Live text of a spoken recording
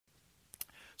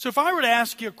So if I were to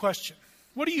ask you a question,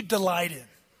 what do you delight in?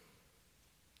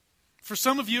 For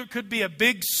some of you, it could be a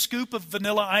big scoop of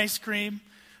vanilla ice cream.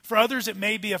 For others, it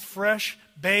may be a fresh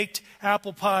baked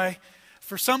apple pie.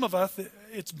 For some of us,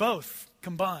 it's both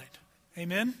combined.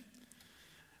 Amen?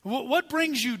 What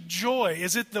brings you joy?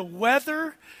 Is it the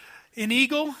weather in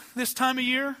Eagle this time of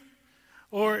year?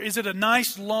 Or is it a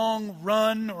nice long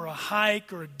run or a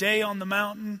hike or a day on the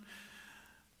mountain?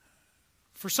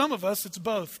 For some of us, it's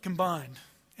both combined.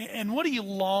 And what do you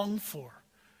long for?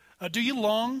 Do you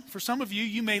long? For some of you,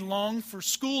 you may long for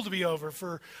school to be over.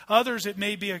 For others, it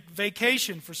may be a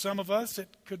vacation. For some of us, it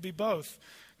could be both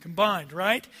combined,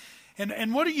 right?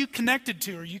 And what are you connected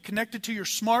to? Are you connected to your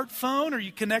smartphone? Are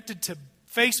you connected to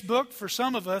Facebook? For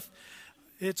some of us,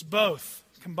 it's both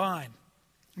combined.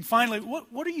 And finally,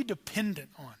 what are you dependent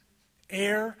on?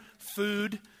 Air,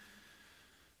 food.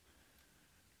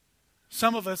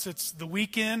 Some of us, it's the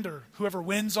weekend or whoever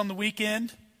wins on the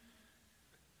weekend.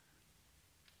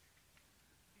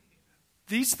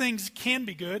 These things can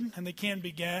be good and they can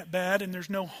be bad, and there's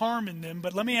no harm in them.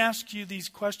 But let me ask you these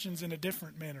questions in a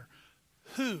different manner.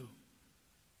 Who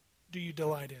do you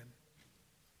delight in?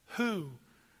 Who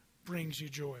brings you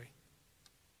joy?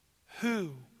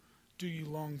 Who do you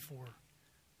long for?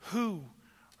 Who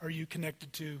are you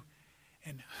connected to?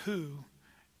 And who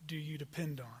do you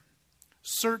depend on?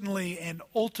 Certainly and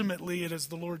ultimately it is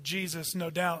the Lord Jesus, no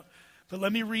doubt. But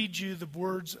let me read you the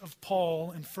words of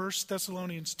Paul in 1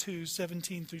 Thessalonians 2,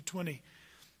 17 through 20.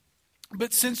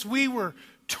 But since we were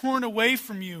torn away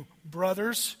from you,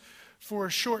 brothers, for a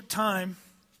short time,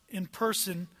 in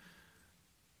person,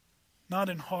 not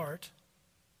in heart,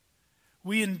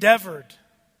 we endeavored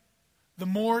the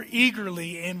more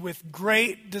eagerly and with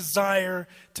great desire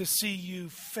to see you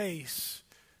face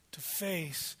to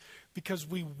face, because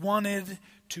we wanted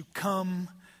to come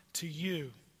to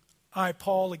you. I,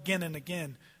 Paul, again and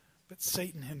again, but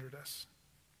Satan hindered us.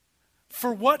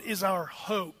 For what is our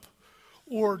hope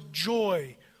or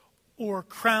joy or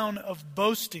crown of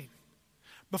boasting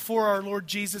before our Lord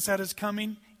Jesus at his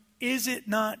coming? Is it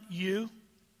not you?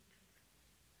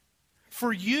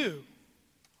 For you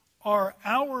are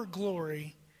our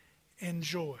glory and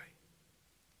joy.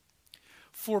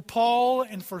 For Paul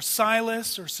and for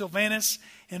Silas or Silvanus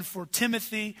and for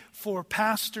Timothy, for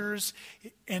pastors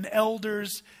and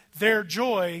elders, their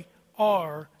joy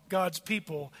are God's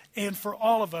people. And for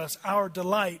all of us, our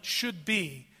delight should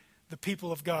be the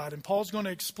people of God. And Paul's going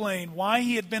to explain why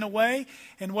he had been away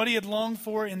and what he had longed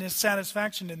for in his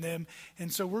satisfaction in them.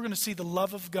 And so we're going to see the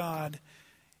love of God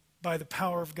by the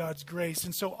power of God's grace.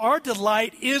 And so our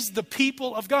delight is the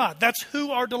people of God. That's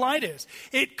who our delight is.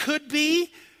 It could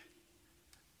be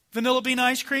vanilla bean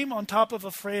ice cream on top of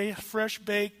a fresh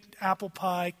baked apple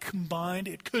pie combined.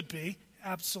 It could be,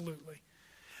 absolutely.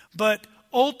 But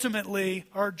ultimately,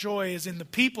 our joy is in the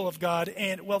people of God.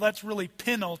 And, well, that's really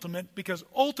penultimate, because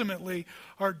ultimately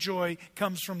our joy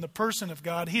comes from the person of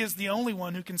God. He is the only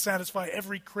one who can satisfy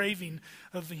every craving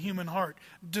of the human heart.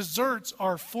 Desserts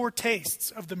are foretastes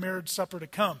of the marriage supper to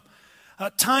come.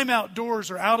 Time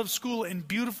outdoors or out of school in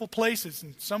beautiful places,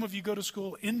 and some of you go to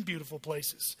school in beautiful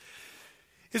places,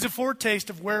 is a foretaste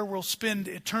of where we'll spend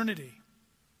eternity.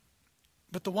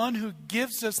 But the one who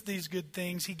gives us these good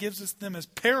things, he gives us them as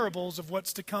parables of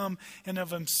what's to come and of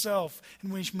himself.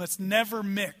 And we must never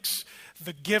mix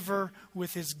the giver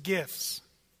with his gifts.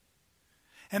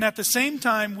 And at the same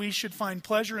time, we should find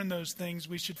pleasure in those things.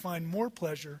 We should find more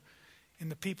pleasure in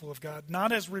the people of God.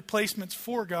 Not as replacements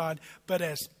for God, but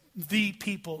as the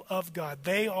people of God.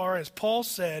 They are, as Paul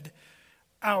said,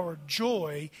 our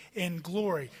joy and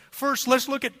glory. First, let's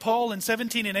look at Paul in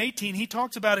 17 and 18. He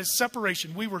talks about his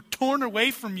separation. We were torn away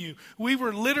from you. We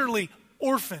were literally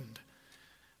orphaned.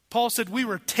 Paul said we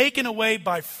were taken away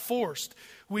by force.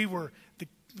 We were, the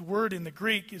word in the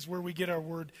Greek is where we get our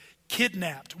word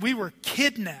kidnapped. We were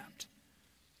kidnapped.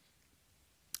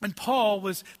 And Paul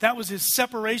that was his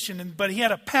separation, but he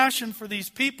had a passion for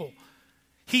these people.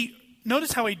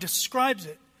 Notice how he describes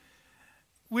it.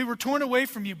 We were torn away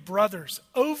from you, brothers,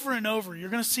 over and over. You're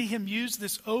going to see him use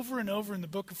this over and over in the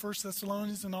book of 1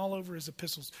 Thessalonians and all over his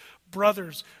epistles.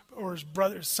 Brothers, or his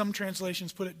brothers, some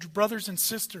translations put it, brothers and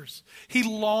sisters. He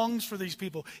longs for these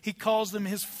people. He calls them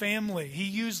his family. He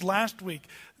used last week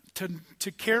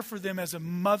to care for them as a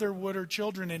mother would her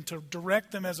children and to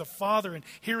direct them as a father. And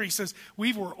here he says,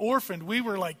 we were orphaned. We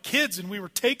were like kids and we were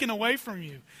taken away from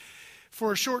you.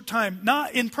 For a short time,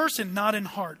 not in person, not in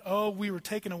heart. Oh, we were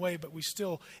taken away, but we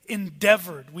still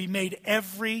endeavored. We made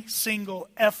every single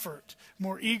effort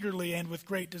more eagerly and with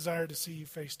great desire to see you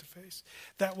face to face.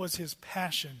 That was his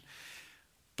passion.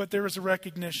 But there was a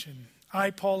recognition. I,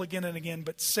 Paul, again and again,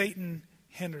 but Satan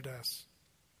hindered us.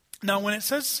 Now, when it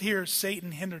says here,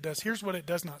 Satan hindered us, here's what it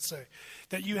does not say.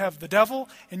 That you have the devil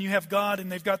and you have God,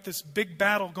 and they've got this big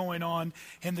battle going on,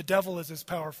 and the devil is as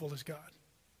powerful as God.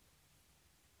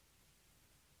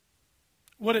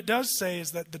 What it does say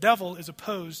is that the devil is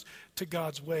opposed to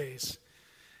God's ways.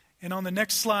 And on the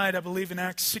next slide, I believe in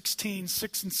Acts 16,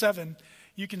 6 and 7,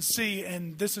 you can see,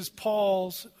 and this is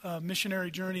Paul's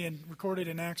missionary journey and recorded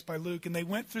in Acts by Luke, and they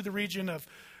went through the region of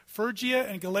Phrygia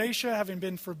and Galatia, having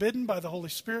been forbidden by the Holy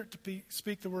Spirit to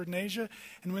speak the word in Asia.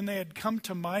 And when they had come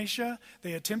to Mysia,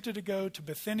 they attempted to go to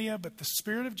Bithynia, but the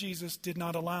Spirit of Jesus did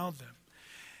not allow them.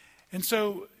 And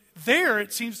so there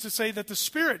it seems to say that the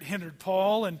Spirit hindered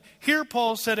Paul, and here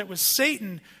Paul said it was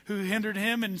Satan who hindered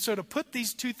him. And so to put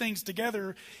these two things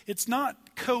together, it's not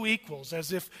co-equals,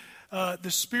 as if the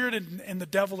Spirit and the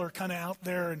devil are kind of out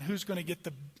there, and who's going to get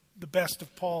the best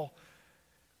of Paul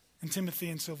and Timothy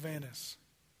and Silvanus.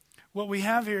 What we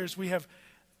have here is we have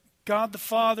God the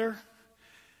Father,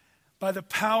 by the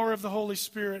power of the Holy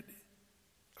Spirit,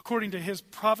 according to his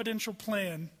providential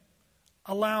plan,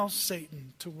 allows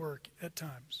Satan to work at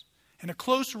times. And a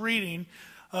close reading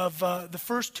of the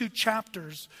first 2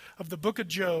 chapters of the book of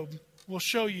Job will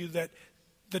show you that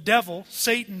the devil,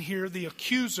 Satan here, the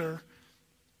accuser,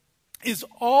 is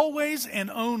always and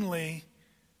only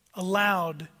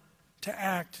allowed to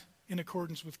act in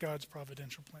accordance with God's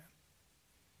providential plan.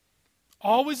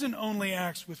 Always and only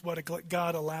acts with what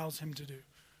God allows him to do.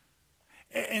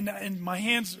 And in my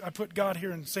hands, I put God here,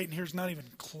 and Satan here is not even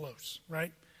close,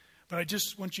 right? But I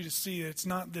just want you to see that it's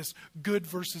not this good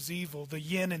versus evil, the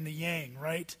yin and the yang,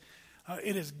 right?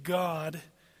 It is God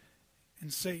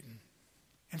and Satan.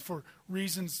 And for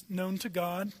reasons known to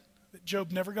God,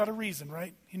 Job never got a reason,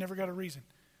 right? He never got a reason.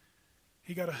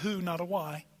 He got a who, not a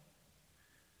why.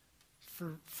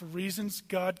 For reasons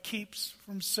God keeps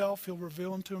for himself, he'll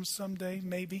reveal them to him someday,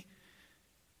 maybe.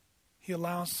 He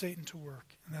allows Satan to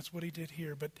work, and that's what he did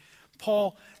here. But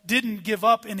Paul didn't give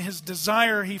up in his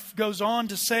desire. He goes on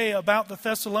to say about the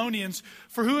Thessalonians,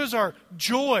 for who is our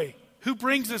joy? Who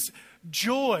brings us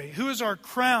joy? Who is our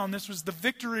crown? This was the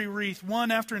victory wreath won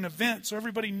after an event, so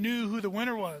everybody knew who the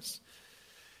winner was.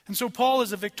 And so Paul,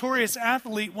 as a victorious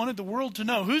athlete, wanted the world to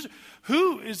know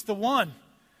who is the one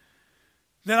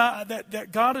that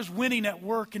God is winning at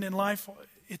work and in life.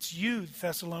 It's you,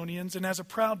 Thessalonians. And as a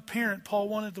proud parent, Paul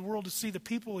wanted the world to see the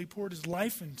people he poured his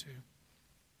life into.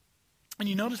 And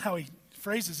you notice how he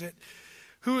phrases it.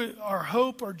 Who our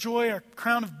hope, our joy, our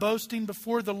crown of boasting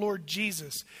before the Lord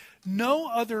Jesus. No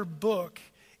other book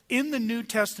in the New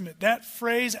Testament, that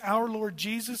phrase, our Lord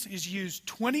Jesus, is used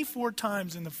 24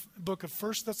 times in the book of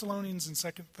 1 Thessalonians and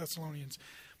 2 Thessalonians,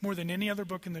 more than any other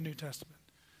book in the New Testament.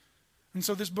 And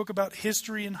so this book about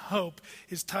history and hope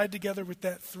is tied together with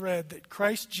that thread that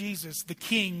Christ Jesus, the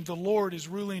King, the Lord, is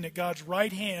ruling at God's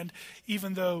right hand,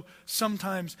 even though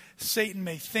sometimes Satan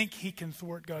may think he can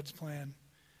thwart God's plan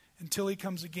until he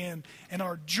comes again. And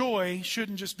our joy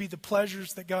shouldn't just be the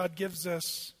pleasures that God gives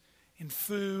us in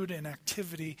food and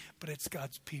activity, but it's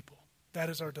God's people. That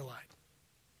is our delight.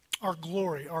 Our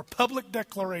glory, our public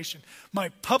declaration. My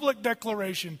public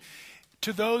declaration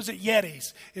to those at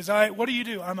Yetis is, what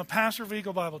do? I'm a pastor of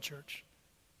Eagle Bible Church.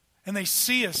 And they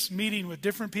see us meeting with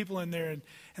different people in there,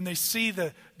 and they see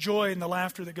the joy and the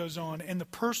laughter that goes on, and the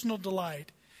personal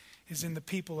delight is in the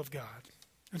people of God.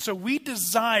 And so we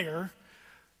desire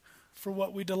for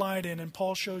what we delight in, and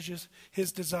Paul shows us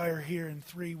his desire here in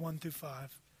 3:1-5.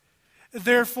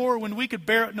 Therefore, when we could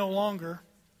bear it no longer,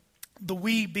 the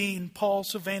we being Paul,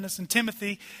 Silvanus, and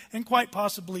Timothy, and quite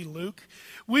possibly Luke,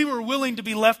 we were willing to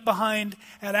be left behind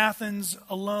at Athens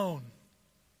alone.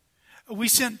 We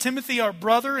sent Timothy, our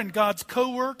brother and God's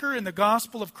co-worker in the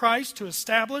gospel of Christ, to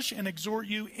establish and exhort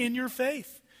you in your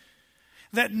faith,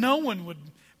 that no one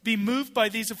would be moved by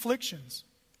these afflictions.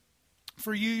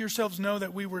 For you yourselves know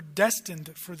that we were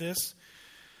destined for this.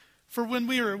 For when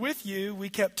we were with you, we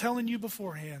kept telling you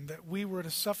beforehand that we were to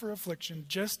suffer affliction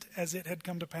just as it had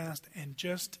come to pass and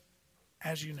just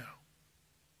as you know.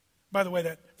 By the way,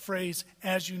 that phrase,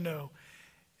 as you know,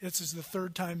 this is the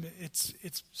third time it's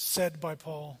said by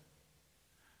Paul.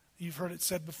 You've heard it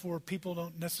said before, people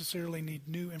don't necessarily need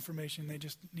new information. They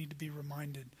just need to be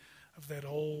reminded of that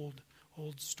old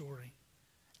story.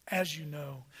 As you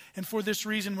know. And for this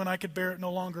reason, when I could bear it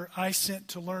no longer, I sent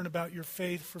to learn about your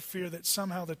faith for fear that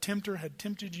somehow the tempter had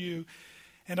tempted you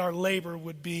and our labor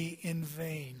would be in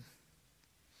vain.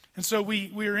 And so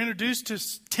we are introduced to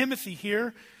Timothy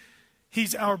here.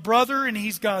 He's our brother and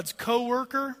he's God's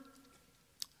co-worker.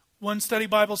 One study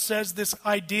Bible says this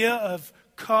idea of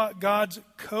God's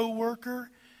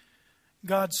co-worker,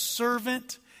 God's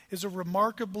servant, is a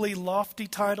remarkably lofty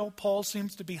title. Paul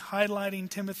seems to be highlighting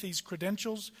Timothy's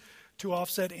credentials to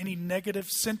offset any negative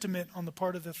sentiment on the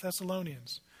part of the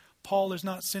Thessalonians. Paul is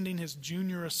not sending his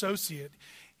junior associate,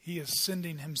 he is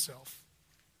sending himself.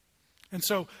 And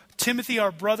so, Timothy,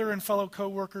 our brother and fellow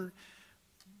co-worker,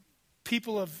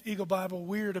 people of Eagle Bible,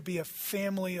 we are to be a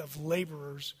family of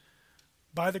laborers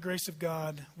by the grace of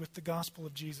God with the gospel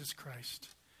of Jesus Christ.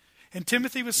 And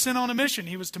Timothy was sent on a mission.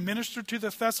 He was to minister to the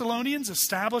Thessalonians,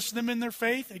 establish them in their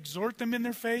faith, exhort them in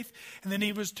their faith, and then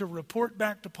he was to report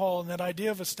back to Paul. And that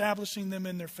idea of establishing them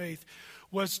in their faith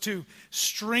was to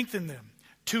strengthen them,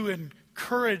 to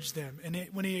encourage them. And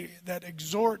that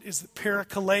exhort is the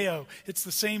parakaleo. It's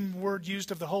the same word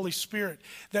used of the Holy Spirit,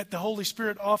 that the Holy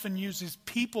Spirit often uses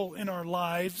people in our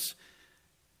lives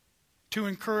to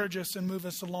encourage us and move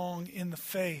us along in the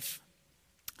faith.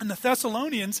 And the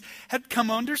Thessalonians had come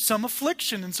under some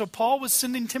affliction. And so Paul was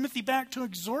sending Timothy back to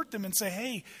exhort them and say,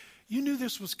 hey, you knew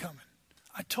this was coming.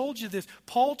 I told you this.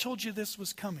 Paul told you this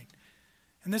was coming.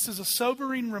 And this is a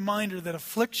sobering reminder that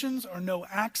afflictions are no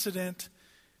accident,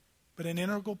 but an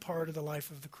integral part of the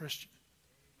life of the Christian.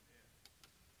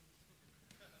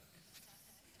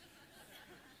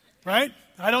 Right?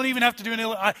 I don't even have to do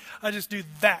I just do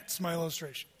that's my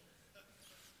illustration.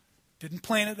 Didn't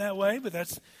plan it that way, but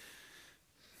that's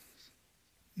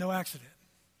no accident.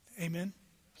 Amen?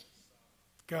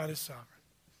 God is sovereign.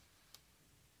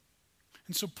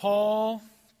 And so Paul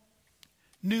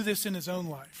knew this in his own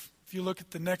life. If you look at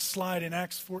the next slide in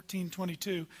Acts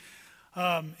 14:22,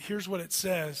 here's what it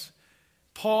says.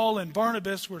 Paul and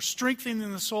Barnabas were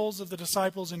strengthening the souls of the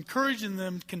disciples, encouraging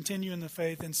them to continue in the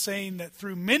faith, and saying that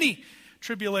through many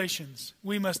tribulations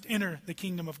we must enter the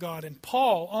kingdom of God. And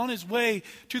Paul, on his way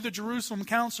to the Jerusalem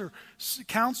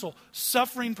council,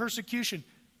 suffering persecution,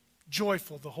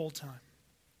 joyful the whole time.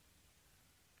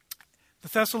 The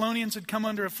Thessalonians had come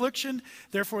under affliction.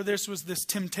 Therefore, this was this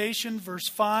temptation, verse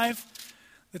 5,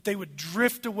 that they would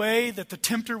drift away, that the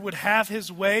tempter would have his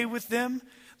way with them.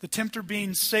 The tempter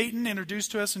being Satan,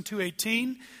 introduced to us in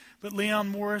 2:18. But Leon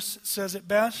Morris says it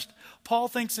best. Paul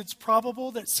thinks it's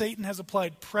probable that Satan has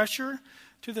applied pressure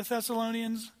to the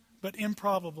Thessalonians, but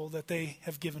improbable that they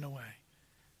have given away.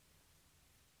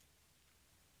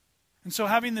 And so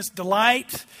having this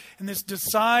delight and this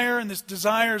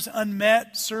desire's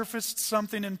unmet, surfaced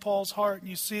something in Paul's heart, and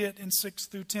you see it in 6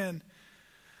 through 10.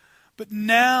 But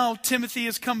now Timothy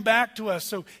has come back to us.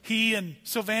 So he and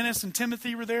Silvanus and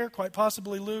Timothy were there, quite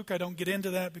possibly Luke. I don't get into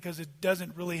that because it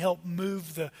doesn't really help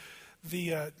move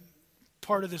the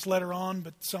part of this letter on,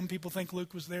 but some people think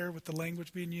Luke was there with the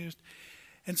language being used.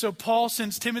 And so Paul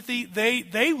sends Timothy.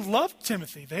 They loved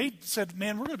Timothy. They said,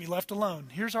 man, we're going to be left alone.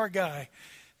 Here's our guy.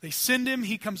 They send him,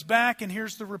 he comes back, and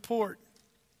here's the report.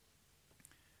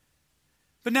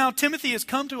 But now Timothy has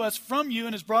come to us from you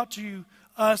and has brought to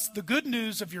us the good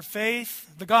news of your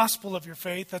faith, the gospel of your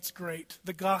faith. That's great.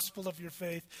 The gospel of your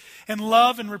faith. And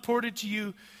love, and reported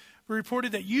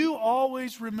that you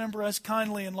always remember us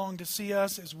kindly and long to see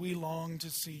us as we long to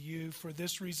see you. For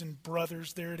this reason,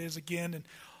 brothers, there it is again, and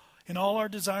in all our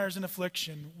desires and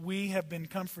affliction, we have been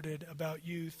comforted about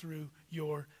you through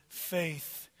your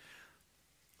faith.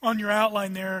 On your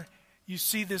outline there, you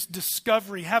see this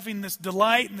discovery, having this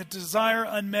delight and the desire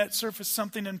unmet surface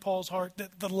something in Paul's heart,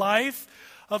 that the life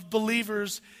of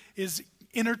believers is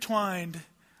intertwined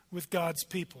with God's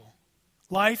people.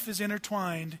 Life is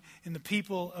intertwined in the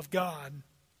people of God.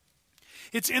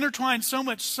 It's intertwined so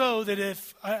much so that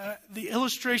the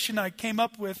illustration I came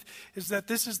up with is that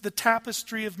this is the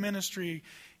tapestry of ministry.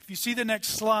 If you see the next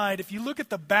slide, if you look at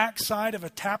the back side of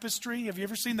a tapestry, have you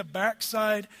ever seen the back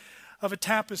side of a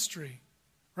tapestry,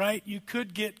 right? You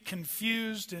could get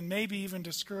confused and maybe even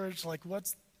discouraged, like,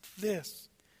 what's this?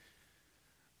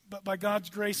 But by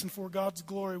God's grace and for God's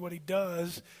glory, what he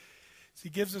does is he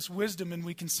gives us wisdom, and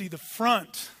we can see the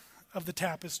front of the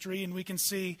tapestry, and we can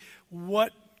see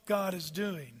what God is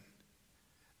doing.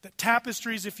 That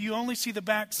tapestries, if you only see the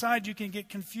back side, you can get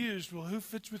confused. Well, who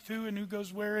fits with who and who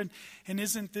goes where? And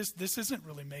isn't this isn't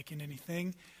really making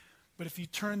anything. But if you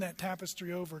turn that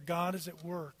tapestry over, God is at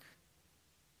work.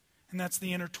 And that's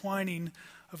the intertwining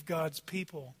of God's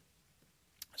people.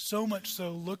 So much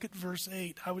so, look at verse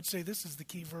 8. I would say this is the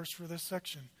key verse for this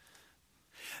section.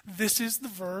 This is the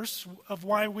verse of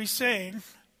why we sing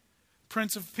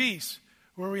Prince of Peace,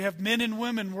 where we have men and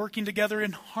women working together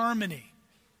in harmony.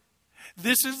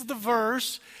 This is the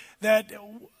verse that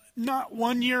not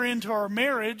 1 year into our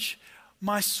marriage,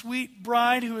 my sweet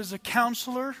bride, who is a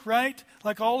counselor, right?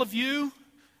 Like all of you,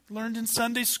 learned in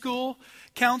Sunday school,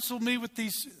 counseled me with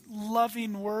these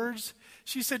loving words.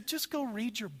 She said, just go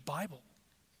read your Bible,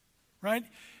 right?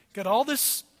 Got all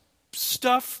this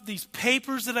stuff, these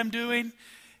papers that I'm doing.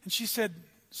 And she said,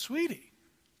 sweetie,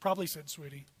 probably said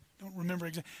sweetie, don't remember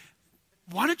exactly,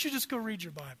 why don't you just go read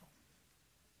your Bible?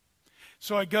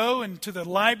 So I go into the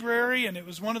library, and it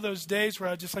was one of those days where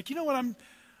I was just like, you know what, I'm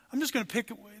just going to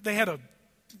pick, they had a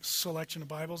selection of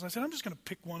Bibles. I said, I'm just going to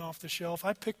pick one off the shelf.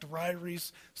 I picked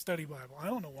Ryer's Study Bible. I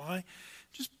don't know why.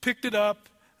 Just picked it up,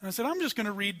 and I said, I'm just going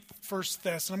to read First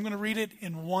Thess, and I'm going to read it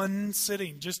in one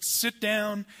sitting. Just sit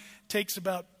down. Takes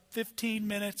about 15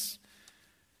 minutes.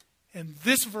 And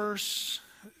this verse,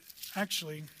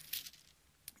 actually,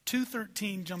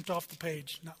 2:13 jumped off the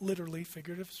page, not literally,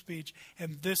 figurative speech,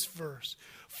 and this verse.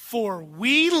 For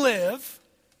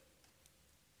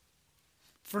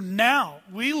now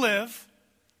we live,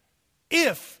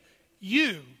 if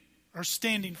you are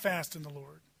standing fast in the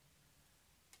Lord.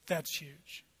 That's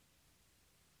huge.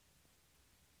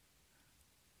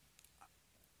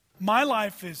 My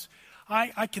life is,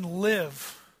 I can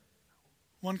live.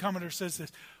 One commentator says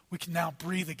this, we can now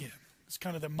breathe again. It's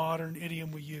kind of the modern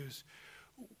idiom we use.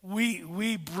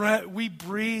 We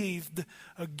breathed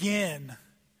again.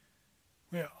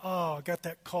 I got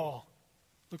that call.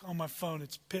 Look on my phone,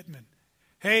 it's Pittman.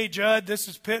 Hey, Judd, this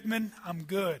is Pittman. I'm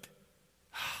good.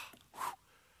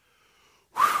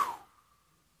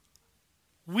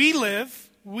 We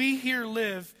here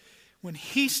live when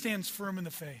he stands firm in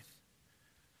the faith.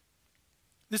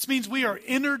 This means we are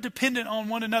interdependent on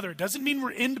one another. It doesn't mean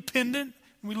we're independent.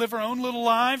 We live our own little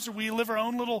lives, or we live our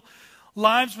own little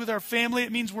lives with our family.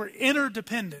 It means we're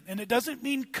interdependent. And it doesn't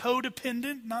mean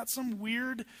codependent, not some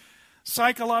weird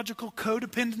psychological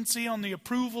codependency on the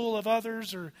approval of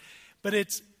others, but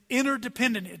it's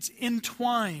interdependent. It's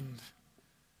entwined.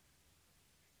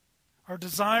 Our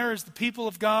desire as the people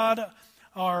of God,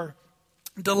 our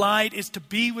delight is to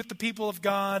be with the people of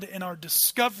God, and our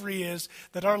discovery is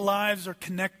that our lives are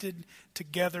connected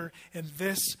together, and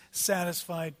this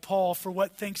satisfied Paul. For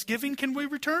what thanksgiving can we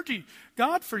return to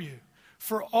God for you?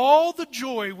 For all the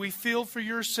joy we feel for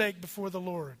your sake before the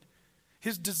Lord.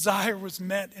 His desire was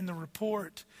met in the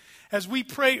report. As we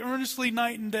pray earnestly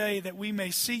night and day that we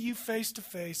may see you face to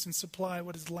face and supply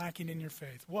what is lacking in your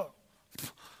faith. Whoa,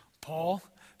 Paul,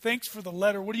 thanks for the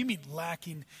letter. What do you mean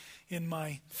lacking in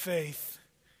my faith?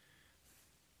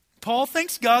 Paul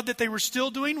thanks God that they were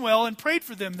still doing well and prayed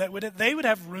for them that they would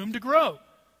have room to grow.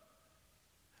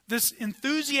 This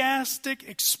enthusiastic,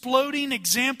 exploding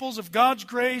examples of God's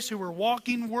grace who were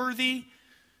walking worthy.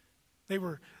 They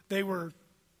were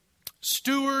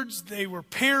stewards, they were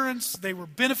parents, they were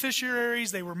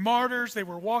beneficiaries, they were martyrs, they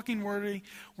were walking worthy,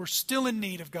 were still in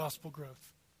need of gospel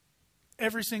growth.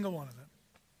 Every single one of them.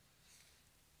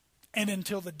 And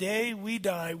until the day we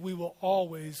die, we will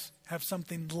always have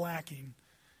something lacking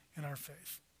in our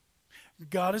faith.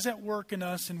 God is at work in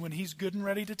us, and when He's good and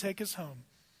ready to take us home,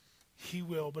 He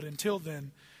will. But until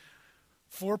then,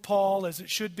 for Paul, as it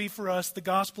should be for us, the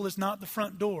gospel is not the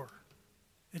front door.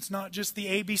 It's not just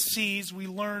the ABCs we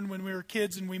learn when we were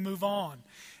kids and we move on.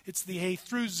 It's the A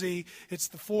through Z. It's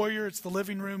the foyer, it's the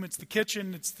living room, it's the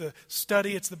kitchen, it's the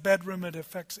study, it's the bedroom. It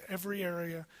affects every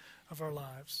area of our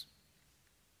lives.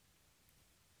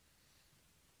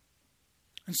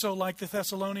 And so, like the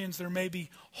Thessalonians, there may be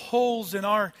holes in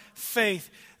our faith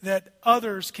that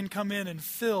others can come in and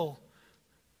fill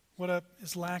what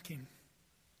is lacking.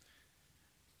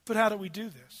 But how do we do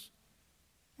this?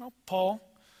 Well, Paul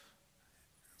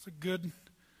is a good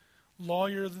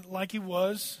lawyer like he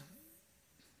was.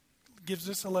 Gives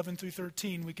us 11 through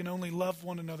 13. We can only love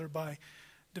one another by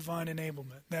divine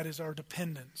enablement. That is our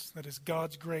dependence. That is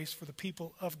God's grace for the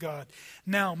people of God.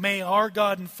 Now, may our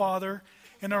God and Father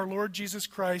and our Lord Jesus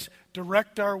Christ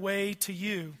direct our way to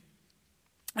you.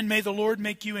 And may the Lord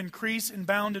make you increase and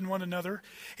bound in one another,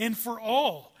 and for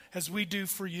all, as we do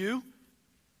for you,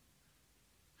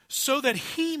 so that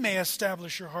He may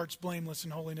establish your hearts blameless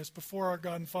in holiness before our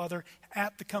God and Father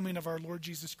at the coming of our Lord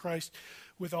Jesus Christ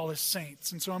with all His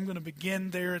saints. And so I'm going to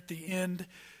begin there at the end.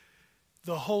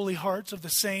 The holy hearts of the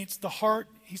saints. The heart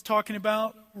he's talking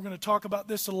about, we're going to talk about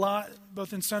this a lot,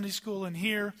 both in Sunday school and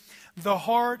here. The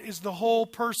heart is the whole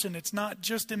person. It's not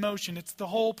just emotion, it's the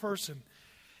whole person.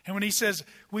 And when he says,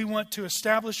 we want to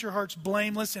establish your hearts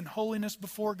blameless in holiness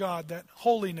before God, that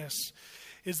holiness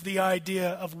is the idea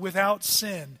of without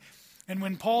sin. And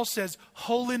when Paul says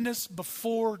holiness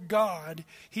before God,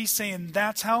 he's saying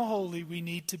that's how holy we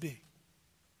need to be.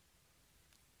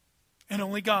 And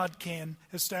only God can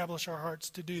establish our hearts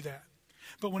to do that.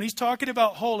 But when he's talking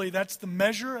about holy, that's the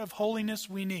measure of holiness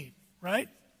we need, right?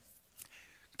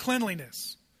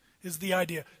 Cleanliness is the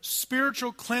idea.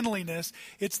 Spiritual cleanliness,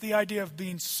 it's the idea of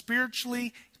being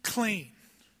spiritually clean,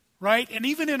 right? And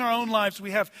even in our own lives,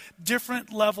 we have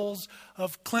different levels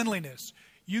of cleanliness.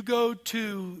 You go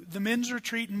to the men's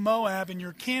retreat in Moab and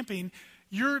you're camping,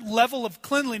 your level of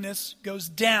cleanliness goes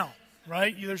down,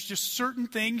 right? There's just certain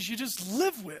things you just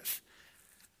live with.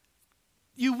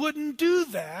 You wouldn't do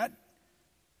that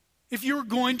if you were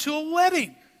going to a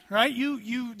wedding, right?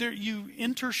 You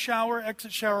enter shower,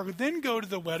 exit shower, then go to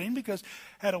the wedding, because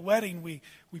at a wedding we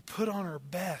put on our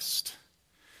best.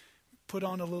 Put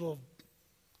on a little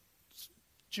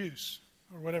juice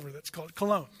or whatever that's called.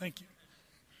 Cologne, thank you.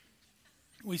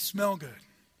 We smell good.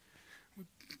 We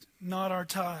knot our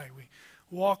tie. We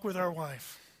walk with our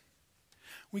wife.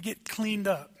 We get cleaned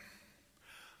up.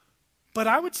 But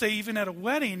I would say even at a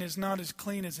wedding is not as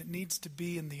clean as it needs to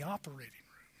be in the operating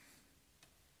room.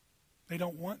 They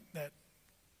don't want that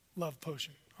love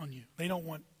potion on you. They don't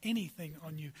want anything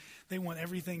on you. They want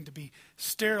everything to be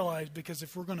sterilized, because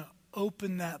if we're going to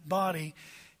open that body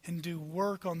and do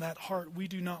work on that heart, we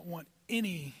do not want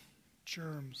any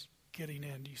germs getting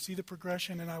in. Do you see the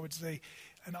progression? And I would say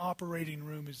an operating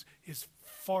room is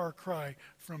far cry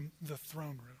from the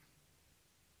throne room.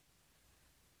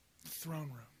 The throne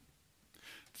room,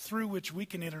 through which we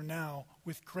can enter now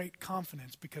with great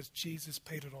confidence, because Jesus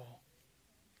paid it all.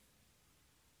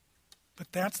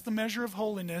 But that's the measure of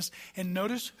holiness. And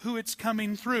notice who it's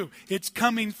coming through. It's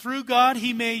coming through God.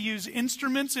 He may use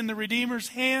instruments in the Redeemer's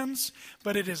hands,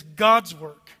 but it is God's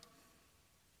work.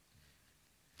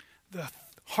 The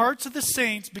hearts of the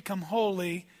saints become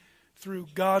holy through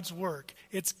God's work.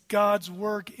 It's God's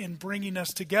work in bringing us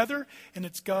together, and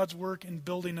it's God's work in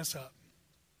building us up.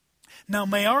 Now,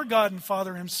 may our God and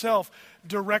Father himself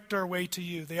direct our way to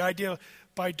you. The idea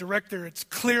by direct there, it's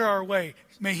clear our way.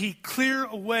 May he clear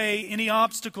away any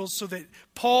obstacles so that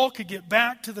Paul could get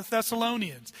back to the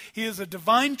Thessalonians. He is a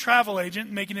divine travel agent,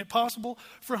 making it possible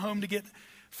for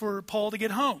Paul to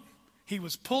get home. He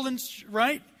was pulling,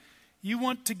 right? You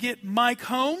want to get Mike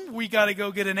home, we got to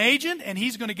go get an agent, and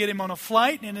he's going to get him on a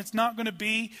flight, and it's not going to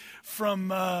be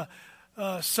from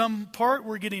some part.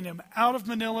 We're getting him out of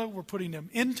Manila, we're putting him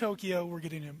in Tokyo, we're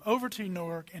getting him over to New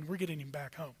York, and we're getting him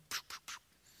back home.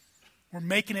 We're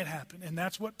making it happen. And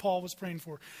that's what Paul was praying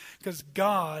for, because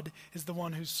God is the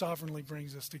one who sovereignly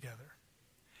brings us together.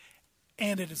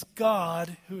 And it is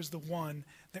God who is the one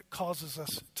that causes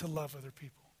us to love other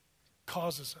people.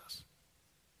 Causes us.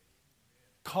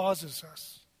 Causes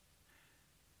us.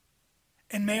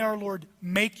 And may our Lord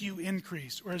make you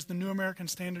increase, or as the New American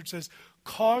Standard says,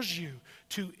 cause you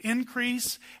to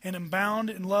increase and abound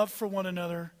in love for one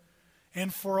another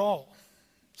and for all.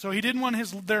 So he didn't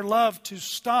want their love to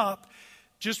stop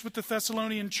just with the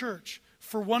Thessalonian church.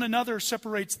 For one another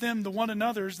separates them, the one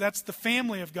another's, that's the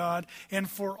family of God. And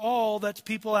for all, that's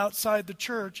people outside the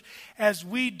church, as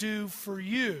we do for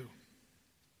you.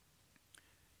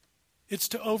 It's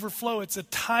to overflow. It's a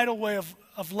tidal way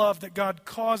of love that God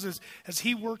causes as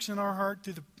he works in our heart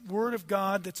through the Word of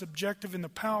God that's objective in the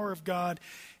power of God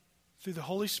through the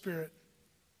Holy Spirit.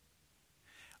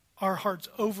 Our hearts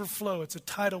overflow. It's a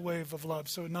tidal wave of love.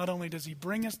 So not only does he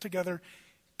bring us together,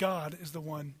 God is the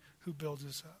one who builds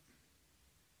us up.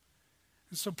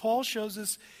 And so Paul shows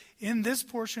us in this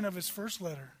portion of his first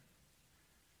letter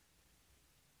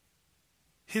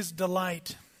his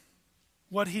delight,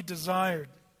 what he desired,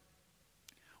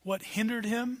 what hindered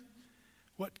him,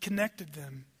 what connected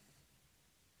them.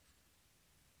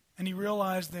 And he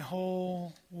realized the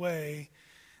whole way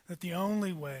that the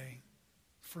only way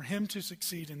for him to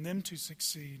succeed and them to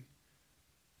succeed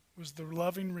was the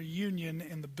loving reunion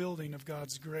and the building of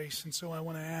God's grace. And so I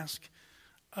want to ask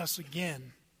us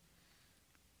again,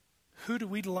 who do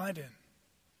we delight in?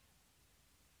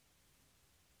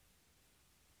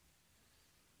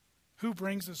 Who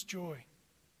brings us joy?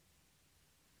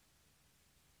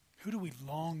 Who do we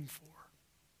long for?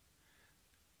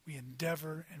 We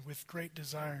endeavor and with great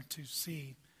desire to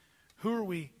see. Who are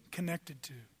we connected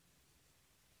to? And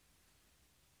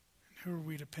who are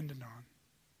we dependent on?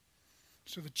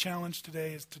 So the challenge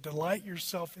today is to delight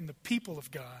yourself in the people of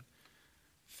God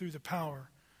through the power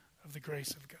of the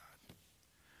grace of God.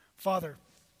 Father,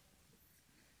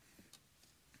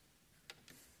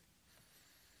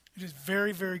 it is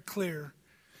very, very clear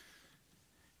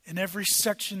in every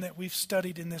section that we've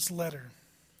studied in this letter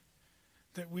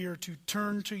that we are to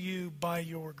turn to you by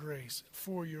your grace,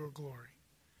 for your glory.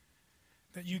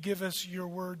 That you give us your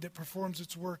word that performs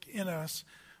its work in us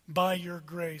by your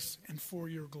grace and for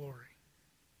your glory.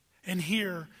 And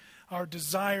here, our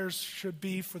desires should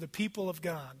be for the people of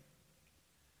God.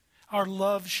 Our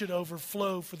love should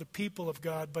overflow for the people of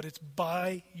God, but it's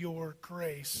by your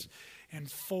grace and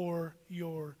for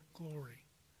your glory.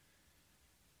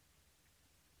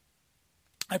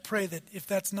 I pray that if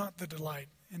that's not the delight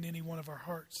in any one of our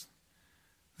hearts,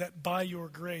 that by your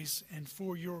grace and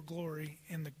for your glory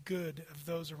and the good of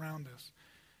those around us,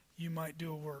 you might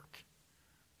do a work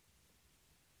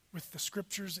with the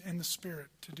Scriptures and the Spirit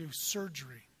to do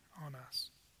surgery on us.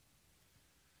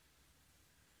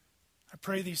 I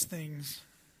pray these things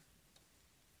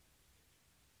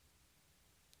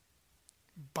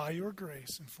by your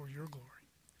grace and for your glory.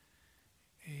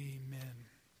 Amen.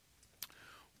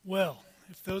 Well,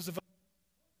 if those of us,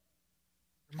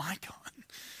 mic on.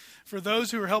 For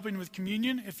those who are helping with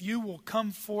communion, if you will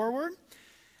come forward,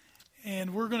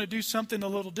 and we're going to do something a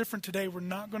little different today. We're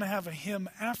not going to have a hymn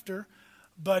after,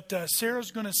 but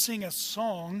Sarah's going to sing a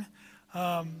song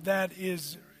that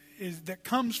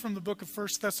comes from the book of 1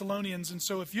 Thessalonians. And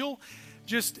so if you'll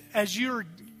just, as you're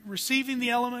receiving the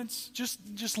elements,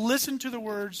 just listen to the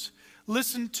words,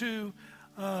 listen to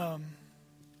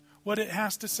what it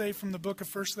has to say from the book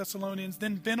of 1 Thessalonians.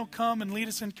 Then Ben will come and lead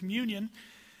us in communion,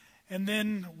 and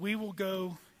then we will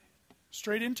go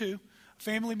straight into a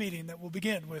family meeting that will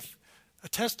begin with a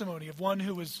testimony of one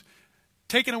who was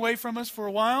taken away from us for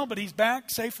a while, but he's back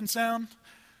safe and sound,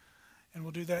 and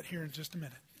we'll do that here in just a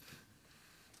minute.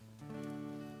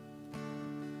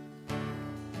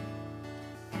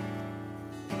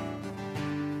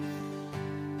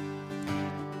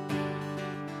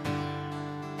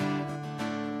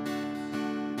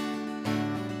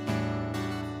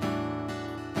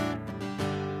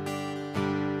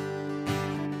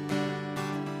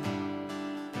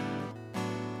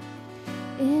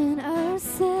 In our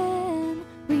sin,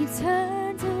 we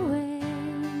turned away.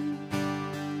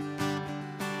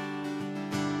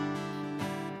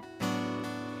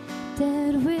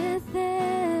 Dead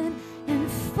within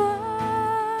and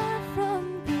far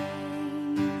from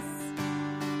grace.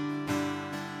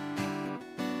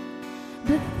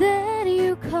 But then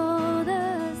you called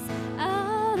us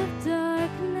out of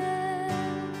darkness,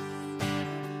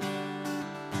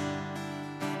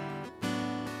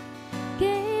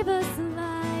 gave us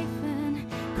life and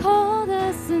called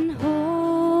us in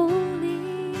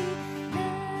holiness.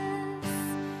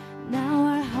 Now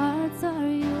our hearts are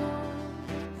yours.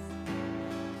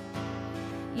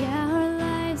 Yeah, our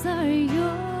lives are yours.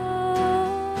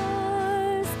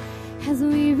 As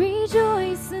we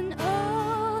rejoice in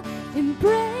all,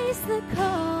 embrace the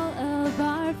call of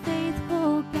our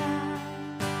faithful God.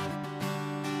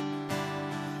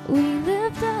 We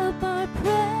lift up our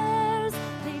prayers,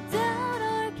 lay down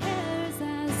our cares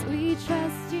as we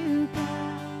trust you,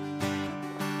 God.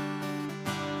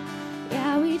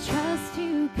 Yeah, we trust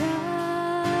you,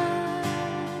 God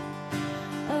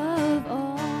of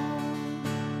all.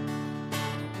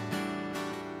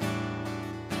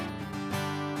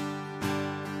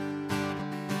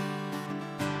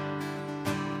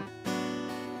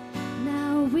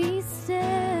 Now we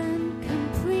stand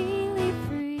completely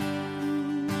free.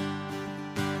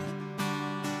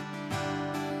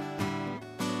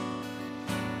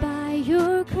 By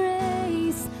your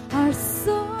grace, our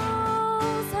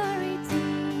souls are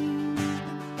redeemed.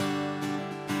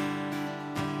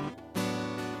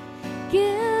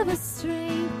 Give us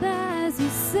strength as you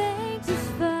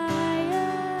sanctify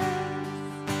us,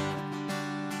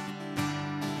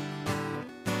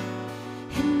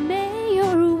 and may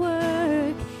your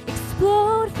work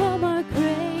explode from our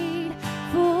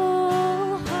grateful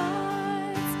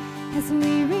hearts as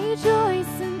we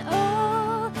rejoice in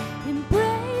all,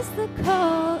 embrace the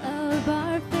call of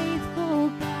our faithful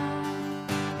God.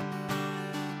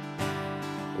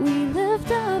 We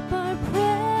lift up our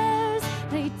prayers,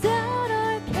 lay down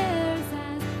our cares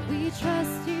as we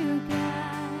trust you,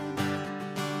 God.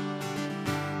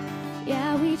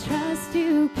 Yeah, we trust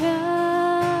you, God.